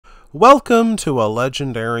Welcome to a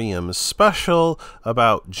Legendarium special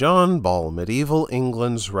about John Ball, medieval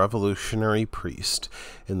England's revolutionary priest.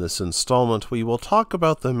 In this installment, we will talk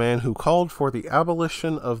about the man who called for the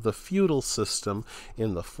abolition of the feudal system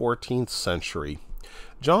in the 14th century.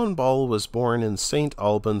 John Ball was born in St.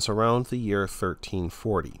 Albans around the year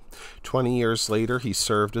 1340. 20 years later, he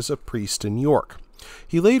served as a priest in York.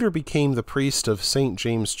 He later became the priest of St.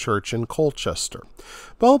 James Church in Colchester.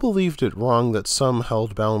 Ball believed it wrong that some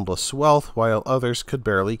held boundless wealth while others could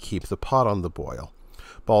barely keep the pot on the boil.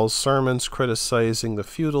 Ball's sermons criticizing the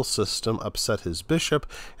feudal system upset his bishop,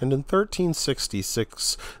 and in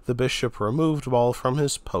 1366 the bishop removed Ball from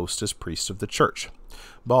his post as priest of the church.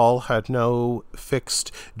 Ball had no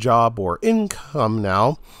fixed job or income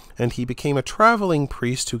now, and he became a traveling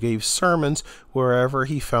priest who gave sermons wherever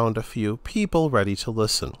he found a few people ready to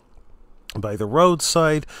listen. By the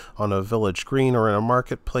roadside, on a village green, or in a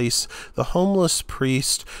marketplace, the homeless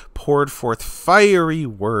priest poured forth fiery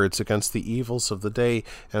words against the evils of the day,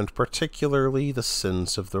 and particularly the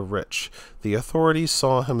sins of the rich. The authorities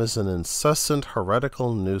saw him as an incessant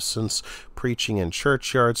heretical nuisance, preaching in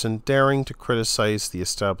churchyards and daring to criticize the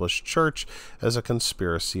established church as a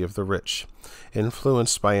conspiracy of the rich.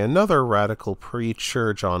 Influenced by another radical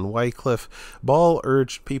preacher, John Wycliffe, Ball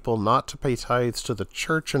urged people not to pay tithes to the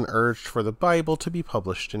church and urged for the Bible to be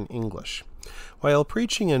published in English. While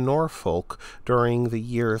preaching in Norfolk during the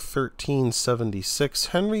year 1376,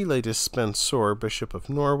 Henry le Despencer, Bishop of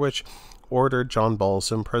Norwich, ordered John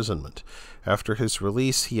Ball's imprisonment. After his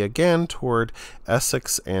release, he again toured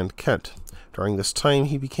Essex and Kent. During this time,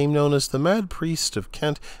 he became known as the Mad Priest of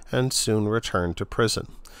Kent and soon returned to prison.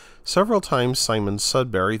 Several times Simon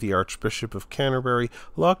Sudbury, the Archbishop of Canterbury,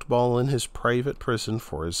 locked Ball in his private prison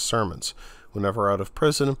for his sermons. Whenever out of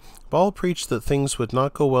prison, Ball preached that things would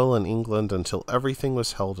not go well in England until everything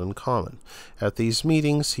was held in common. At these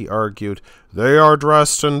meetings, he argued, "They are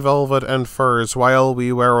dressed in velvet and furs, while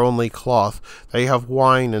we wear only cloth. They have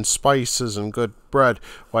wine and spices and good bread,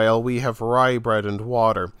 while we have rye bread and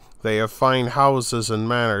water. They have fine houses and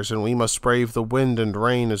manors, and we must brave the wind and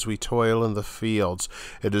rain as we toil in the fields.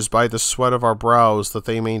 It is by the sweat of our brows that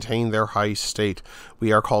they maintain their high state.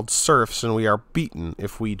 We are called serfs, and we are beaten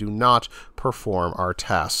if we do not perform our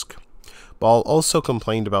task." Ball also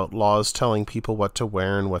complained about laws telling people what to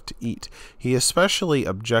wear and what to eat. He especially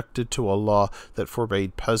objected to a law that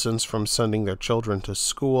forbade peasants from sending their children to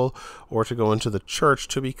school or to go into the church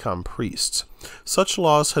to become priests. Such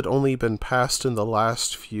laws had only been passed in the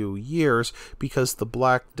last few years because the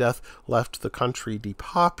Black Death left the country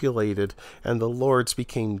depopulated and the lords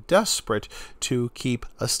became desperate to keep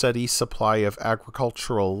a steady supply of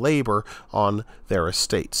agricultural labor on their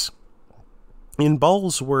estates. In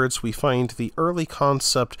Ball's words, we find the early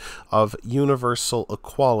concept of universal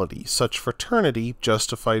equality. Such fraternity,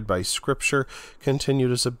 justified by Scripture,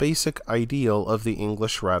 continued as a basic ideal of the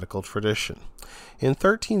English radical tradition. In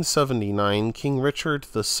 1379, King Richard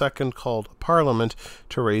II called a parliament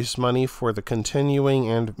to raise money for the continuing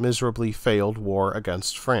and miserably failed war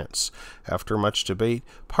against France. After much debate,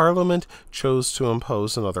 Parliament chose to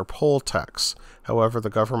impose another poll tax. However, the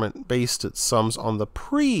government based its sums on the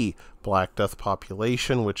pre-Black Death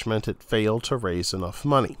population, which meant it failed to raise enough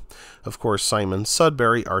money. Of course, Simon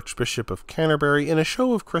Sudbury, Archbishop of Canterbury, in a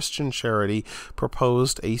show of Christian charity,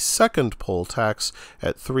 proposed a second poll tax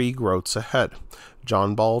at 3 groats a head.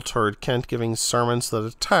 John Ball toured Kent giving sermons that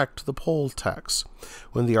attacked the poll tax.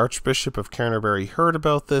 When the Archbishop of Canterbury heard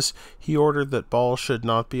about this, he ordered that Ball should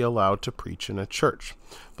not be allowed to preach in a church.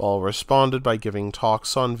 Ball responded by giving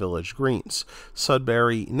talks on village greens.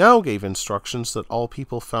 Sudbury now gave instructions that all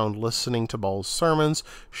people found listening to Ball's sermons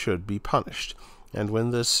should be punished. And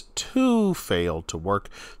when this too failed to work,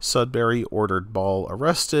 Sudbury ordered Ball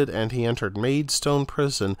arrested, and he entered Maidstone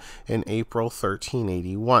prison in April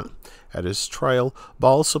 1381. At his trial,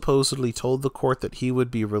 Ball supposedly told the court that he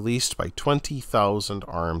would be released by 20,000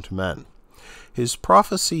 armed men. His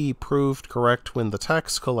prophecy proved correct when the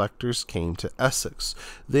tax collectors came to Essex.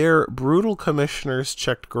 Their brutal commissioners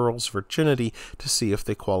checked girls' virginity to see if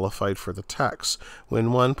they qualified for the tax.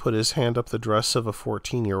 When one put his hand up the dress of a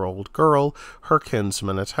 14-year-old girl, her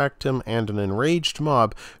kinsman attacked him, and an enraged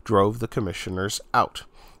mob drove the commissioners out.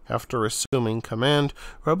 After assuming command,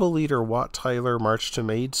 rebel leader Wat Tyler marched to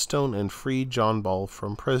Maidstone and freed John Ball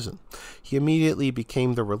from prison. He immediately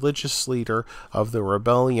became the religious leader of the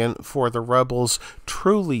rebellion, for the rebels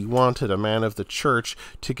truly wanted a man of the church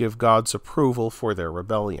to give God's approval for their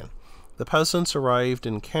rebellion. The peasants arrived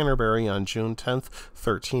in Canterbury on June 10,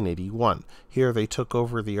 1381. Here they took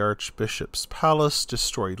over the archbishop's palace,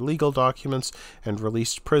 destroyed legal documents, and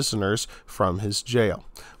released prisoners from his jail.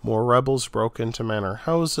 More rebels broke into manor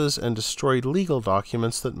houses and destroyed legal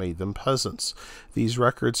documents that made them peasants. These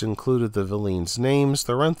records included the villeins' names,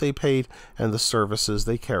 the rent they paid, and the services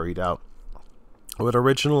they carried out. What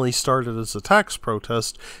originally started as a tax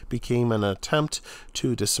protest became an attempt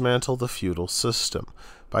to dismantle the feudal system.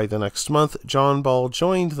 By the next month, John Ball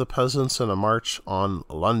joined the peasants in a march on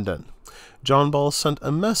London. John Ball sent a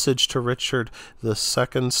message to Richard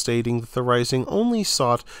II stating that the rising only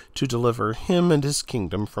sought to deliver him and his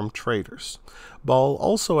kingdom from traitors. Ball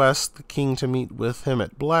also asked the king to meet with him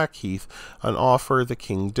at Blackheath, an offer the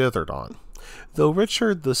king dithered on. Though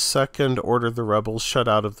Richard II ordered the rebels shut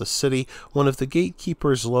out of the city, one of the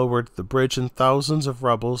gatekeepers lowered the bridge and thousands of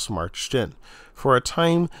rebels marched in. For a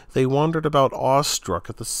time, they wandered about awestruck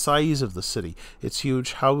at the size of the city, its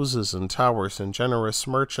huge houses and towers, and generous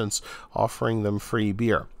merchants offering them free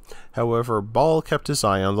beer. However, Ball kept his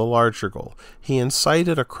eye on the larger goal. He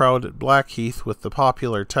incited a crowd at Blackheath with the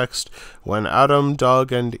popular text, "When Adam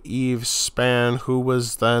dug and Eve span, who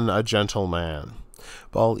was then a gentleman?"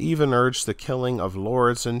 Ball even urged the killing of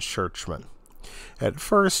lords and churchmen. At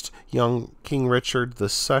first, young King Richard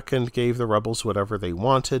II gave the rebels whatever they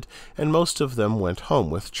wanted, and most of them went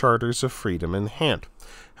home with charters of freedom in hand.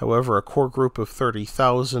 However, a core group of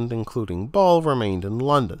 30,000, including Ball, remained in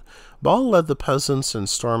London. Ball led the peasants in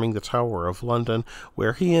storming the Tower of London,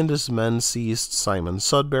 where he and his men seized Simon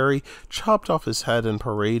Sudbury, chopped off his head, and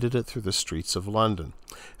paraded it through the streets of London.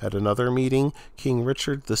 At another meeting, King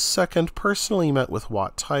Richard II personally met with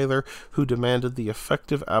Wat Tyler, who demanded the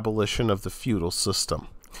effective abolition of the feudal system.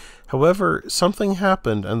 However, something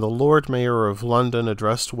happened, and the Lord Mayor of London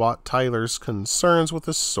addressed Wat Tyler's concerns with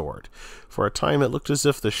a sword. For a time, it looked as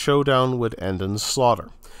if the showdown would end in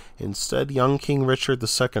slaughter. Instead, young King Richard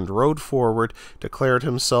II rode forward, declared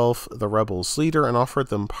himself the rebels' leader, and offered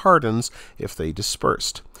them pardons if they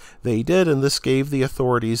dispersed. They did, and this gave the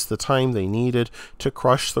authorities the time they needed to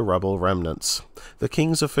crush the rebel remnants. The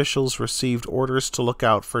king's officials received orders to look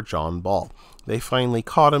out for John Ball. They finally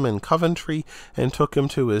caught him in Coventry and took him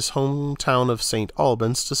to his hometown of St.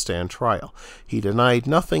 Albans to stand trial. He denied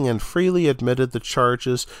nothing and freely admitted the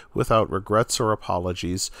charges without regrets or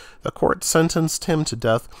apologies. The court sentenced him to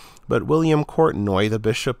death, but William Courtenoy, the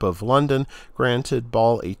Bishop of London, granted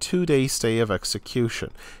Ball a 2-day stay of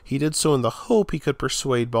execution. He did so in the hope he could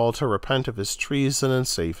persuade Ball to repent of his treason and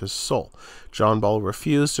save his soul. John Ball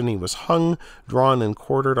refused, and he was hung, drawn, and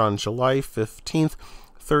quartered on July 15th,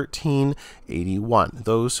 1381.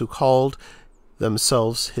 Those who called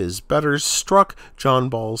themselves his betters struck John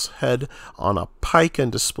Ball's head on a pike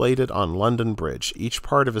and displayed it on London Bridge. Each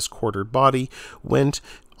part of his quartered body went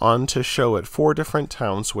on to show at 4 different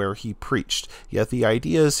towns where he preached, yet the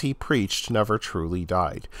ideas he preached never truly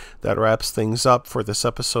died. That wraps things up for this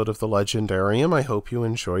episode of The Legendarium. I hope you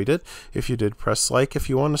enjoyed it. If you did, press like. If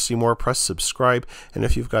you want to see more, press subscribe. And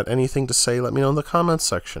if you've got anything to say, let me know in the comments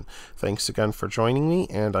section. Thanks again for joining me,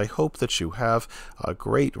 and I hope that you have a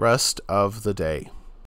great rest of the day.